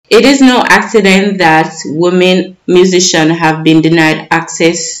It is no accident that women musicians have been denied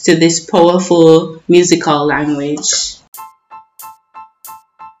access to this powerful musical language.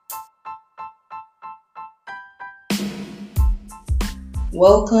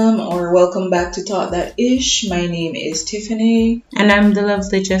 Welcome back to Talk That Ish. My name is Tiffany. And I'm the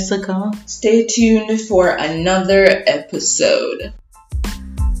lovely Jessica. Stay tuned for another episode.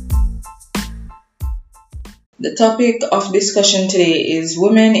 The topic of discussion today is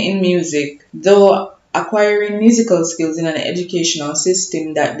women in music. Though acquiring musical skills in an educational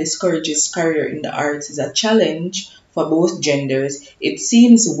system that discourages career in the arts is a challenge for both genders, it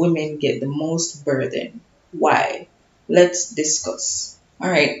seems women get the most burden. Why? Let's discuss.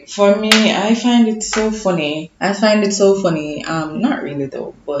 Alright, for me, I find it so funny. Not really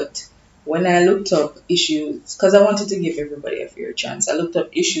though, but when I looked up issues, because I wanted to give everybody a fair chance, I looked up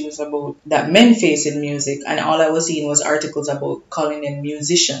issues about that men face in music, and all I was seeing was articles about calling them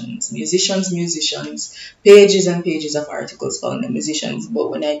musicians, pages and pages of articles calling them musicians. But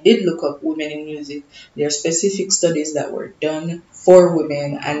when I did look up women in music, there are specific studies that were done for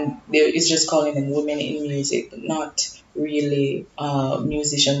women, and there is just calling them women in music, not really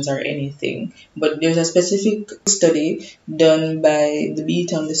musicians or anything. But there's a specific study done by The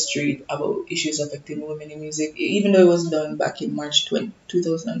Beat on the Street about issues affecting women in music. Even though it was done back in March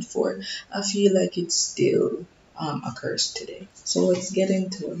 2004, I feel like it still occurs today. So let's get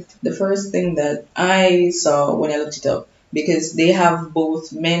into it. The first thing that I saw when I looked it up, because they have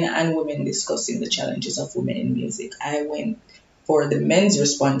both men and women discussing the challenges of women in music, I went for the men's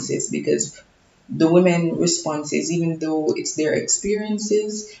responses, because the women responses, even though it's their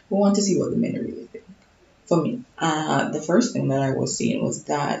experiences, we want to see what the men really think. For me, the first thing that I was seeing was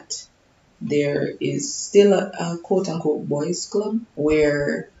that there is still a quote-unquote boys club,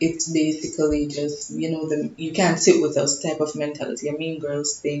 where it's basically just, you can't sit with us type of mentality, a mean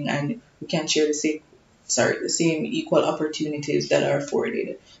girls thing, and we can't share the same equal opportunities that are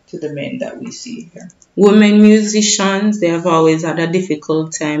afforded to the men that we see here. Women musicians, they have always had a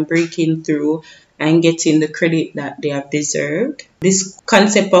difficult time breaking through and getting the credit that they have deserved. This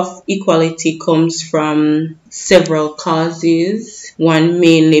concept of equality comes from several causes. One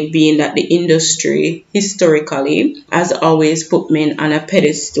mainly being that the industry historically has always put men on a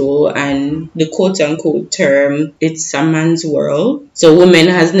pedestal, and the quote-unquote term, it's a man's world. So women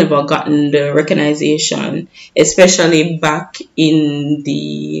has never gotten the recognition, especially back in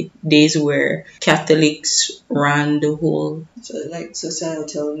the days where Catholics ran the whole. So like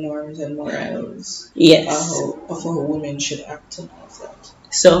societal norms and morals. Yes. Of how women should act and all of that.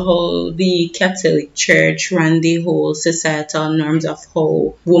 So how the Catholic Church ran the whole societal norms of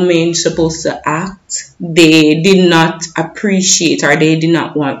how women supposed to act. They did not appreciate, or they did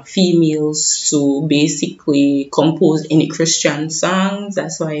not want females to basically compose any Christian songs.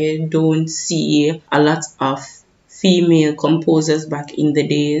 That's why I don't see a lot of female composers back in the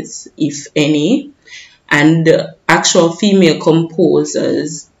days, if any. And the actual female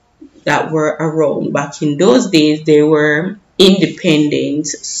composers that were around back in those days, they were independent,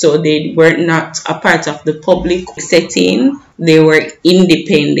 so they were not a part of the public setting. They were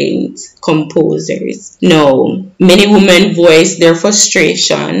independent composers. Now, many women voice their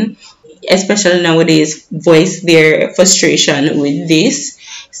frustration, especially nowadays, voice their frustration with this,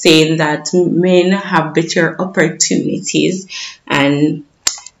 saying that men have better opportunities, and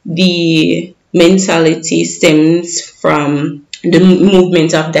the mentality stems from the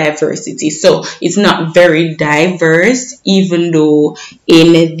movement of diversity. So it's not very diverse, even though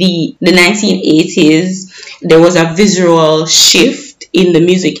in the 1980s there was a visual shift in the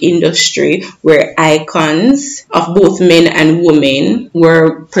music industry where icons of both men and women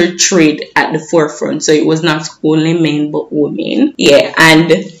were portrayed at the forefront. So it was not only men but women. Yeah,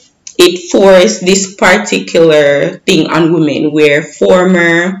 and it forced this particular thing on women, where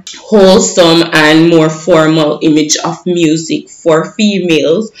former wholesome and more formal image of music for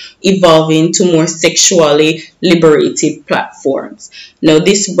females evolving to more sexually liberated platforms. Now,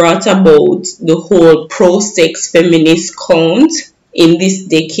 this brought about the whole pro-sex feminist count in this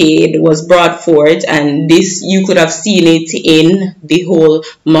decade was brought forth, and this, you could have seen it in the whole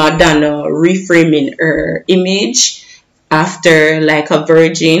Madonna reframing her image after Like a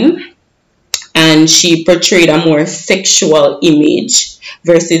Virgin, and she portrayed a more sexual image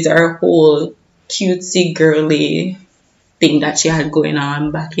versus her whole cutesy girly thing that she had going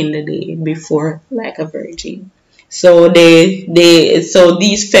on back in the day before Like a Virgin. So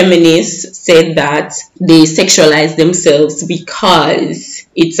these feminists said that they sexualize themselves because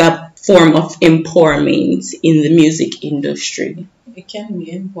it's a form of empowerment in the music industry. It can be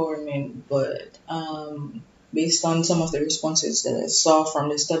empowerment, but based on some of the responses that I saw from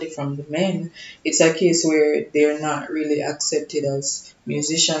the study from the men, it's a case where they're not really accepted as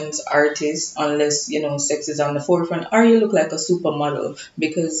musicians, artists, unless, sex is on the forefront, or you look like a supermodel.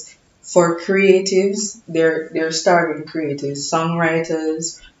 Because for creatives, they're starving creatives,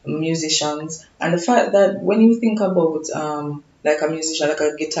 songwriters, musicians, and the fact that when you think about like a musician, like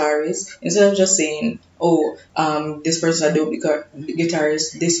a guitarist, instead of just saying, oh, this person is a dope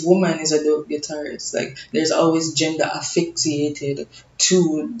guitarist, this woman is a dope guitarist. Like, there's always gender affixated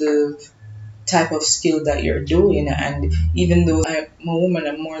to the type of skill that you're doing. And even though I'm a woman,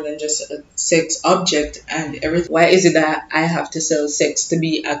 I'm more than just a sex object and everything. Why is it that I have to sell sex to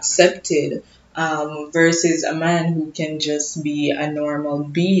be accepted? Versus a man who can just be a normal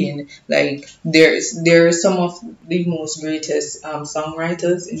being. Like, there's some of the most greatest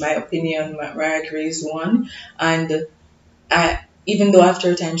songwriters, in my opinion. Mariah Carey is one, and even though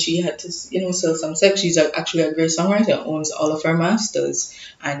after a time she had to, sell some sex, she's actually a great songwriter, owns all of her masters,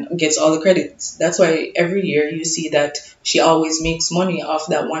 and gets all the credits. That's why every year you see that she always makes money off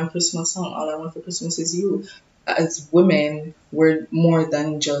that one Christmas song, All I Want for Christmas Is You. As women, we're more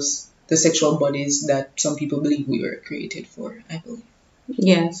than just the sexual bodies that some people believe we were created for, I believe.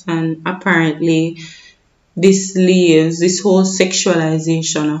 Yes, and apparently this whole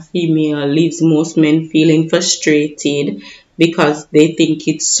sexualization of female leaves most men feeling frustrated because they think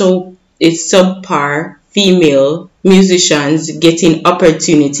it's subpar female musicians getting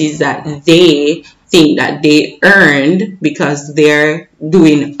opportunities that they think that they earned because they're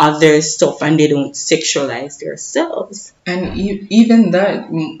doing other stuff and they don't sexualize themselves. And even that,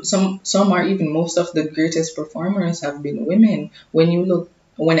 some are even most of the greatest performers have been women.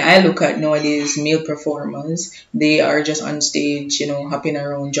 When I look at nowadays male performers, they are just on stage, hopping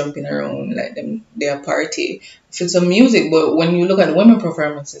around, jumping around, like they are party. If it's a music, but when you look at women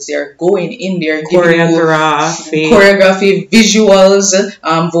performances, they are going in there, choreography, visuals,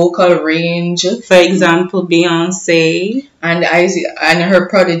 vocal range. For example, Beyonce. And her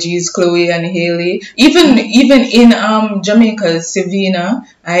prodigies, Chloe and Haley. Even in Jamaica's Savina,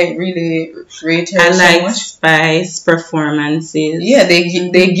 I really rate her so like much. Spice performances. Yeah, they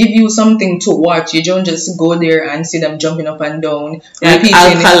give you something to watch. You don't just go there and see them jumping up and down, like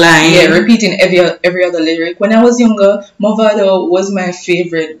Alkaline. Yeah, repeating every other lyric. When I was younger, Movado was my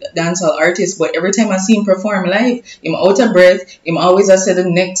favorite dancehall artist, but every time I see him perform live, I'm out of breath. I'm always I said the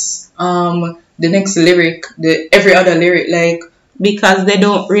next lyric, every other lyric, like, because they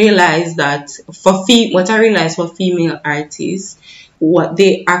don't realize that what I realize for female artists, what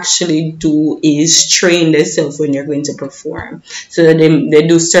they actually do is train themselves when you're going to perform. So they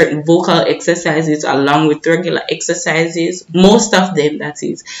do certain vocal exercises along with regular exercises, most of them, that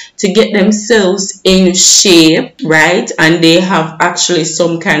is, to get themselves in shape, right? And they have actually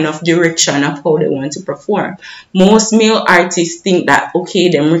some kind of direction of how they want to perform. Most male artists think that, okay,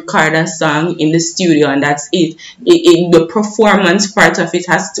 them record a song in the studio and that's it. The performance part of it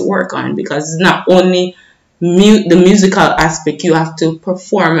has to work on, because it's not only the musical aspect you have to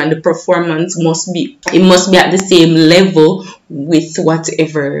perform, and the performance must be at the same level with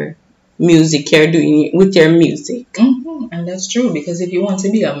whatever music you're doing with your music. And that's true, because if you want to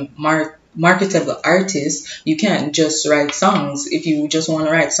be a marketable artist, you can't just write songs. If you just want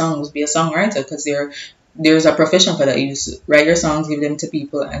to write songs, be a songwriter, because there's a profession for that. You write your songs, give them to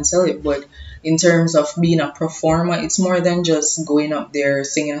people, and sell it. But in terms of being a performer, it's more than just going up there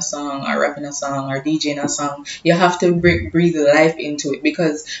singing a song or rapping a song or DJing a song. You have to breathe life into it,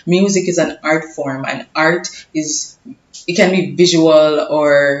 because music is an art form, and art it can be visual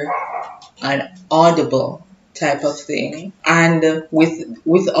or an audible type of thing. And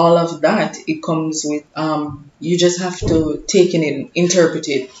with all of that, it comes with you just have to take it in, interpret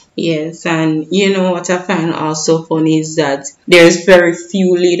it. Yes, and what I find also funny is that there's very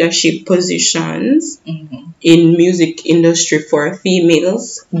few leadership positions in music industry for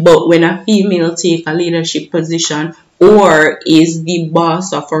females. But when a female take a leadership position or is the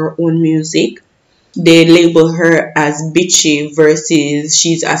boss of her own music, they label her as bitchy versus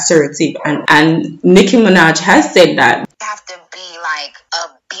she's assertive. And Nicki Minaj has said that. You have to be like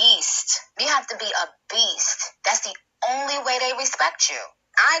a beast. You have to be a beast. That's the only way they respect you.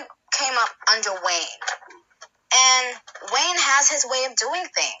 I came up under Wayne, and Wayne has his way of doing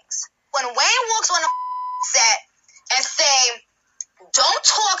things. When Wayne walks on a set and say, "Don't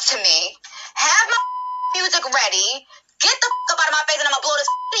talk to me, have my music ready, get the up out of my face, and I'm gonna blow this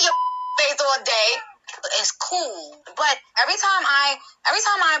in your face all day," it's cool. But every time I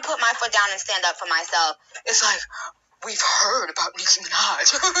put my foot down and stand up for myself, it's like, we've heard about Nicki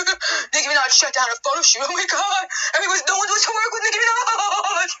Minaj. Nicki Minaj shut down a photo shoot. Oh my God. Everyone's no one wants to work with Nicki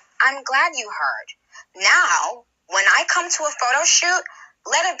Minaj. I'm glad you heard. Now, when I come to a photo shoot,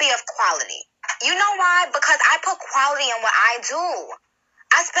 let it be of quality. You know why? Because I put quality in what I do.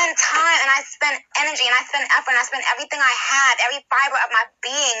 I spend time and I spend energy and I spend effort and I spend everything I have, every fiber of my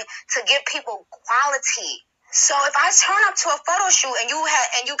being to give people quality. So if I turn up to a photo shoot and you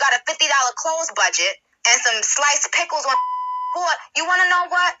got a $50 clothes budget and some sliced pickles on board, you want to know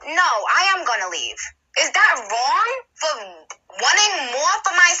what? No, I am going to leave. Is that wrong for wanting more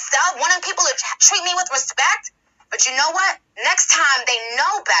for myself, wanting people to treat me with respect? But you know what? Next time they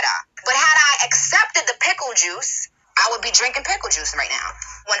know better. But had I accepted the pickle juice, I would be drinking pickle juice right now.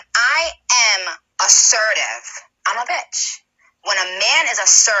 When I am assertive, I'm a bitch. When a man is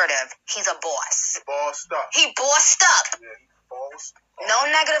assertive, he's a boss. Bossed up. He bossed up. Yeah, he bossed up. No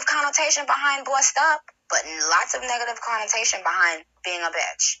negative connotation behind bossed up, but lots of negative connotation behind being a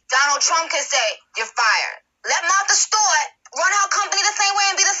bitch. Donald Trump could say, you're fired. Let Martha Stewart run her company the same way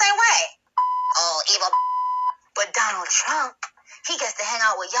and be the same way. Oh, evil. But Donald Trump, he gets to hang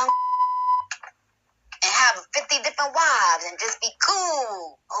out with young and have 50 different wives and just be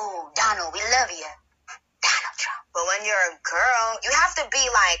cool. Oh, Donald, we love you. Donald Trump. But when you're a girl, you have to be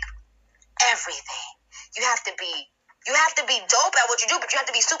like everything. You have to be dope at what you do, but you have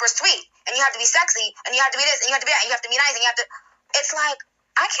to be super sweet. And you have to be sexy. And you have to be this. And you have to be that. And you have to be nice. And you have to... It's like,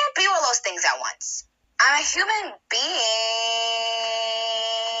 I can't be all those things at once. I'm a human being.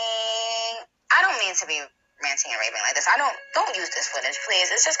 I don't mean to be ranting and raving like this. Don't use this footage,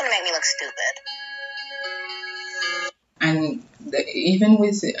 please. It's just gonna make me look stupid. And even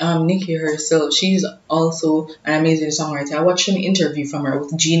with Nicki herself, she's also an amazing songwriter. I watched an interview from her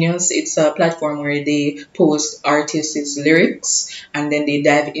with Genius. It's a platform where they post artists' lyrics and then they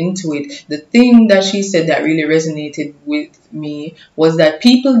dive into it. The thing that she said that really resonated with me was that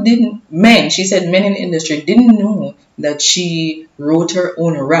she said men in the industry didn't know that she wrote her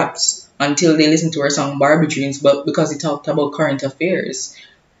own raps until they listened to her song Barbie Dreams, but because it talked about current affairs.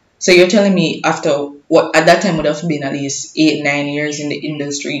 So you're telling me after what at that time would have been at least 8-9 years in the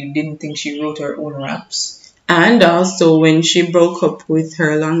industry, you didn't think she wrote her own raps? And also when she broke up with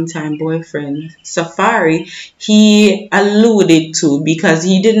her longtime boyfriend, Safari, he alluded to, because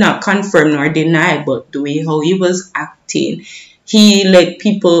he did not confirm nor deny, but the way how he was acting, he let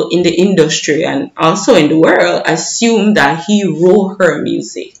people in the industry and also in the world assume that he wrote her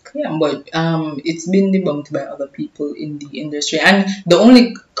music. Yeah, but it's been debunked by other people in the industry, and the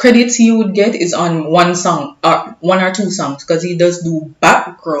only credits he would get is on one song or one or two songs, because he does do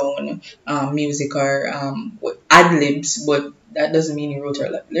background music or ad libs, but that doesn't mean he wrote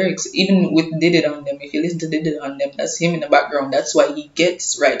her lyrics. Even with Did It On Them, if you listen to Did It On Them, that's him in the background. That's why he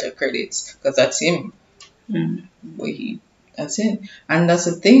gets writer credits, because that's him. But that's it. And that's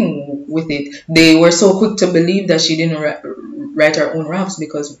the thing with it. They were so quick to believe that she didn't write her own raps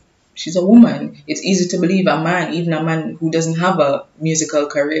because she's a woman. It's easy to believe a man, even a man who doesn't have a musical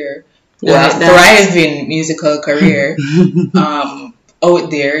career, a thriving musical career out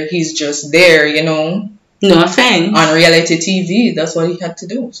there. He's just there, no offense, on reality TV. That's what he had to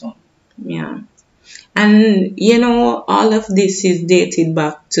do. So yeah. And all of this is dated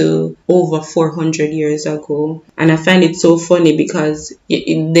back to over 400 years ago. And I find it so funny because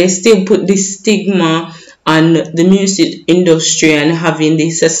they still put this stigma on the music industry and having the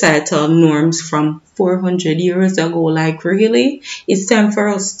societal norms from 400 years ago. Like, really? It's time for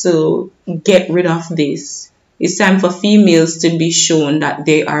us to get rid of this. It's time for females to be shown that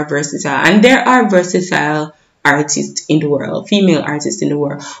they are versatile. And there are versatile artists in the world, female artists in the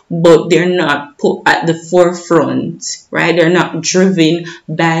world, but they're not put at the forefront, right? They're not driven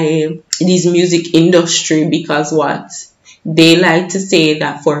by this music industry because what? They like to say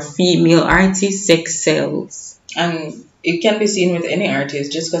that for female artists, sex sells. And it can be seen with any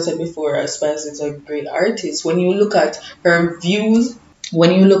artist. Just because I said before, Spice is a great artist. When you look at her views,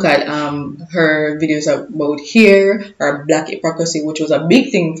 when you look at her videos about hair or black hypocrisy, which was a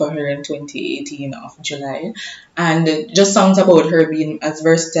big thing for her in 2018 of July, and just songs about her being as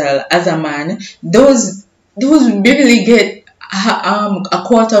versatile as a man, those barely get a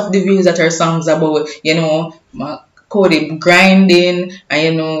quarter of the views that her songs about, Cody grinding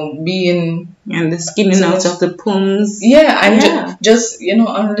and being and the skinning out of the pums. Yeah, and just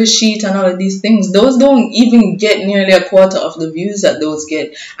on the sheet and all of these things. Those don't even get nearly a quarter of the views that those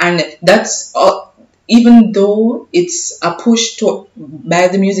get, and that's even though it's a push by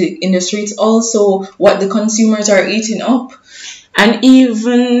the music industry, it's also what the consumers are eating up. And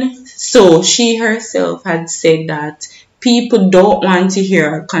even so, she herself had said that people don't want to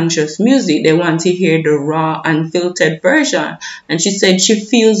hear conscious music. They want to hear the raw, unfiltered version. And she said she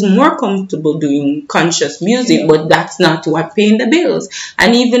feels more comfortable doing conscious music, but that's not what paying the bills.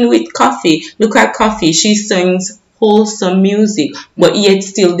 And even with Coffee, look at Coffee. She sings wholesome music, but yet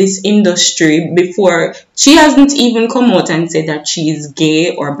still this industry, before she hasn't even come out and said that she is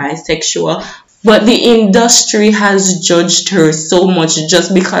gay or bisexual, but the industry has judged her so much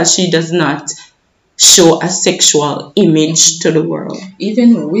just because she does not show a sexual image to the world.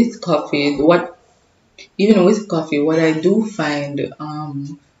 Even with Coffee, what I do find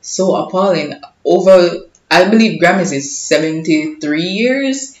so appalling, over, I believe Grammys is 73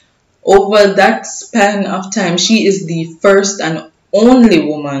 years. Over that span of time, she is the first and only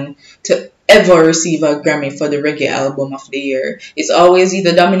woman to ever receive a Grammy for the Reggae Album of the Year. It's always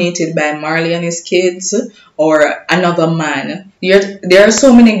either dominated by Marley and his Kids or another man. There are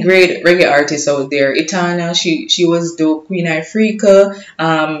so many great reggae artists out there. Itana, she was dope. Queen Ifrica,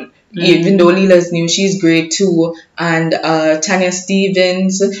 even though Lila's new, she's great too. And Tanya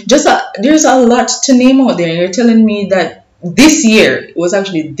Stevens. There's a lot to name out there. You're telling me that this year, it was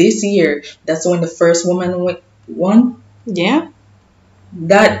actually this year, that's when the first woman won? Yeah.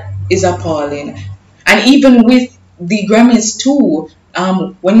 That is appalling. And even with the Grammys too,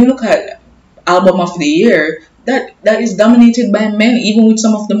 when you look at Album of the Year, that is dominated by men, even with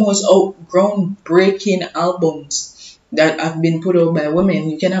some of the most groundbreaking albums that have been put out by women.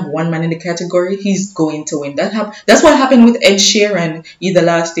 You can have one man in the category, he's going to win. That's what happened with Ed Sheeran either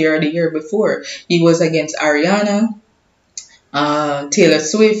last year or the year before. He was against Ariana, Taylor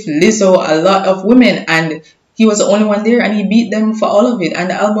Swift, Lizzo, a lot of women, and he was the only one there, and he beat them for all of it. And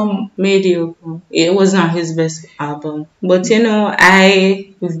the album, mediocre. It was not his best album. But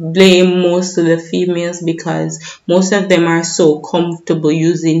I blame most of the females because most of them are so comfortable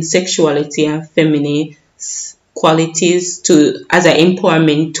using sexuality and feminine qualities as an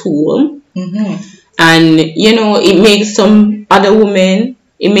empowerment tool. And it makes other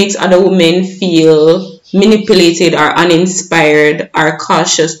women feel manipulated or uninspired or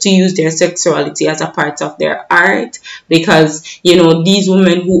cautious to use their sexuality as a part of their art, because these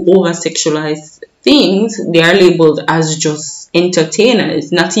women who over sexualize things, they are labeled as just entertainers.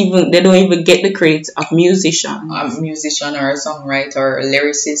 They don't even get the credit of musician. A musician or a songwriter or a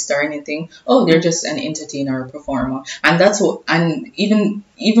lyricist or anything. Oh, they're just an entertainer or performer. And that's what, and even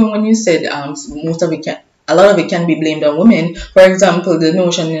when you said a lot of it can be blamed on women. For example, the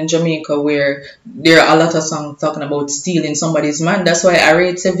notion in Jamaica where there are a lot of songs talking about stealing somebody's man. That's why I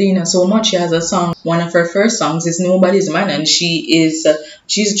rate Savina so much. She has a song, one of her first songs is Nobody's Man, and she's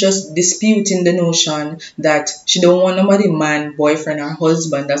just disputing the notion that she don't want nobody man, boyfriend or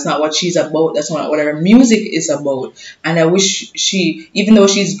husband. That's not what she's about. That's not what her music is about. And I wish even though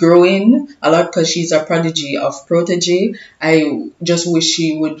she's growing a lot because she's a prodigy of Protege, I just wish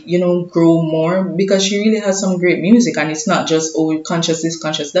she would, grow more, because she really has some great music, and it's not just conscious this,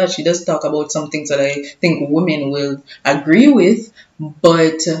 conscious that. She does talk about some things that I think women will agree with,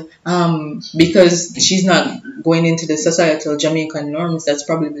 but because she's not going into the societal Jamaican norms, that's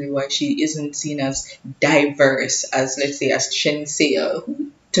probably why she isn't seen as diverse as, let's say, as Shenseea, who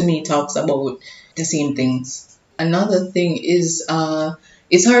to me talks about the same things. Another thing is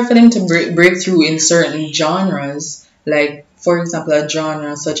it's hard for them to break through in certain genres, like for example a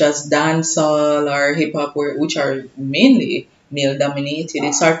genre such as dancehall or hip hop, which are mainly male dominated.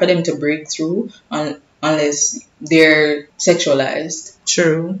 It's hard for them to break through unless they're sexualized.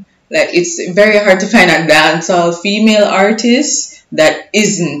 True. Like, it's very hard to find a dancehall female artist that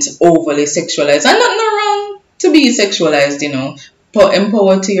isn't overly sexualized. And nothing wrong to be sexualized, Empower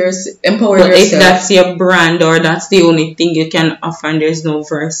yourself. If that's your brand or that's the only thing you can offer and there's no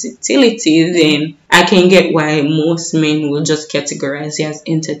versatility, then I can get why most men will just categorize you as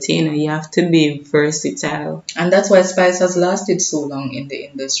entertainer. You have to be versatile. And that's why Spice has lasted so long in the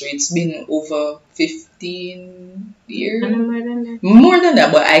industry. It's been over 15 years. More than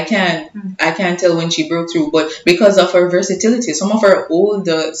that, but I can't tell when she broke through. But because of her versatility, some of her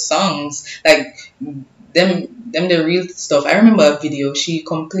older songs, like the real stuff. I remember a video, she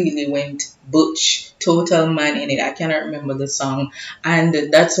completely went butch, total man in it. I cannot remember the song,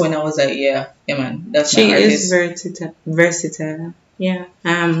 and that's when I was like, yeah man, that's my artist. She is versatile. Yeah.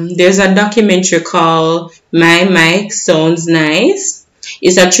 There's a documentary called My Mic Sounds Nice.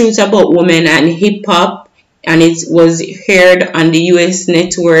 It's a truth about women and hip hop, and it was heard on the US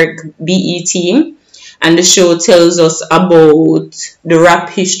network BET. And the show tells us about the rap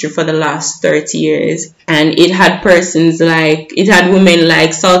history for the last 30 years. And it had women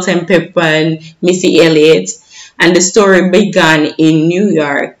like Salt and Pepper and Missy Elliott. And the story began in New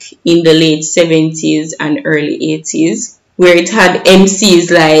York in the late 70s and early 80s, where it had MCs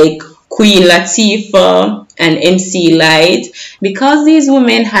like Queen Latifah and MC Light. Because these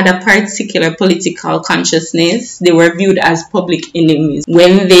women had a particular political consciousness, they were viewed as public enemies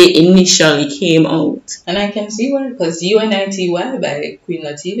when they initially came out. And I can see why, because UNITY by Queen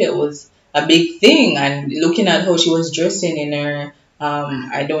Latifah was a big thing, and looking at how she was dressing in her,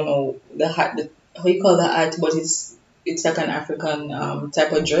 I don't know the hat, how you call that hat, but it's like an African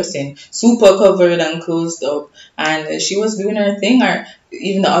type of dressing, super covered and closed up, and she was doing her thing. Or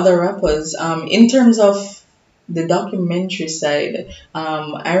even the other rappers. In terms of the documentary side,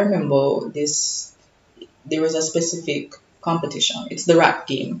 I remember this. There was a specific competition. It's the rap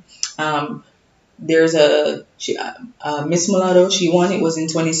game. There's Miss Mulatto. She won. It was in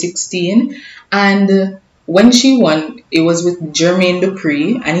 2016, and when she won, it was with Jermaine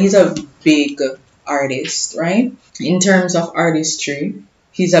Dupri, and he's a big artist, right? In terms of artistry,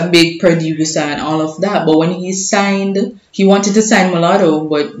 he's a big producer and all of that. But when he signed, he wanted to sign Mulatto,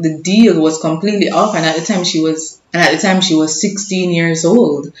 but the deal was completely off. And at the time she was 16 years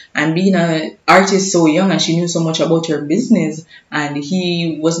old, and being an artist so young, and she knew so much about her business, and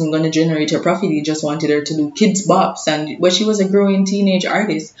he wasn't going to generate her profit. He just wanted her to do kids bops, but she was a growing teenage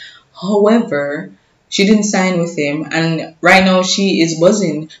artist. However, she didn't sign with him, and right now she is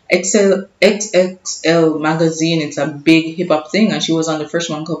buzzing. XXL magazine, it's a big hip hop thing, and she was on the first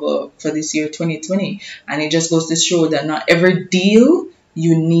one cover for this year 2020. And it just goes to show that not every deal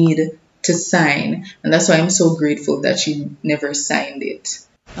you need to sign, and that's why I'm so grateful that she never signed it.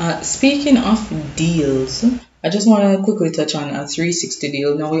 Speaking of deals, I just want to quickly touch on a 360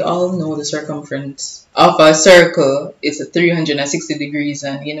 deal. Now, we all know the circumference of a circle is 360 degrees,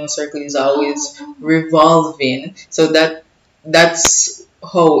 and circle is always revolving. So that's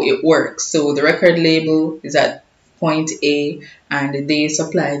how it works. So the record label is at point A, and they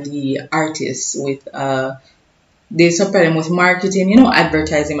supply the artists with marketing,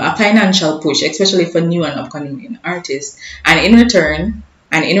 advertising, a financial push, especially for new and upcoming artists. And in return,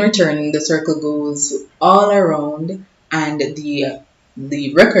 the circle goes all around, and the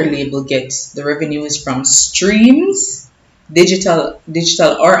record label gets the revenues from streams, digital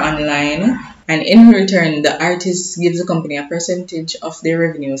or online, and in return, the artist gives the company a percentage of their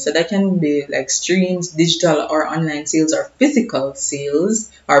revenue. So that can be like streams, digital or online sales, or physical sales,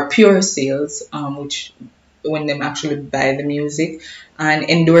 or pure sales, which when them actually buy the music, and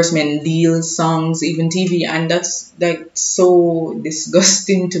endorsement deals, songs, even TV. And that's so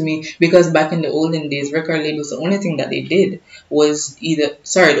disgusting to me, because back in the olden days, record labels, the only thing that they did was the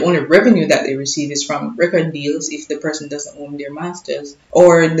only revenue that they receive is from record deals if the person doesn't own their masters,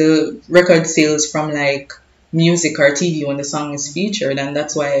 or the record sales from like music or TV when the song is featured. And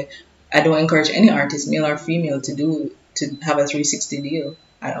that's why I don't encourage any artist, male or female, to have a 360 deal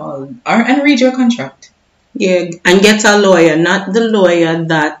at all, and read your contract. Yeah, and get a lawyer, not the lawyer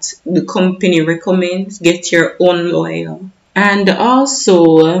that the company recommends. Get your own lawyer. And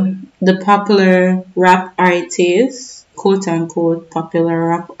also, the popular rap artist, quote unquote popular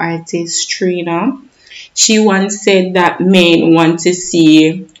rap artist, Trina, she once said that men want to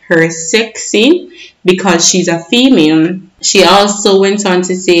see her sexy because she's a female. She also went on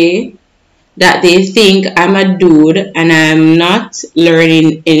to say that they think I'm a dude and I'm not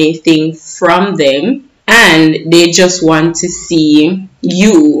learning anything from them, and they just want to see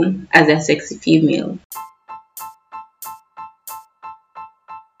you as a sexy female.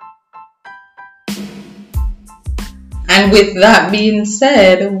 And with that being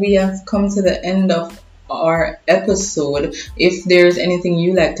said, we have come to the end of our episode. If there's anything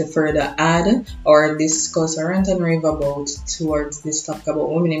you like to further add or discuss or rant and rave about towards this topic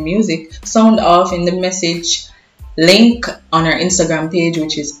about women in music, sound off in the message link on our Instagram page,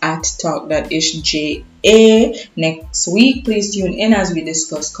 which is @talk.ishja. Next week, please tune in as we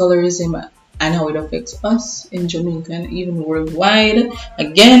discuss colorism and how it affects us in Jamaica and even worldwide.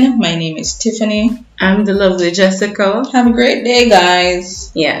 Again, my name is Tiffany. I'm the lovely Jessica. Have a great day, guys.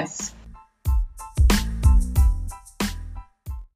 Yes.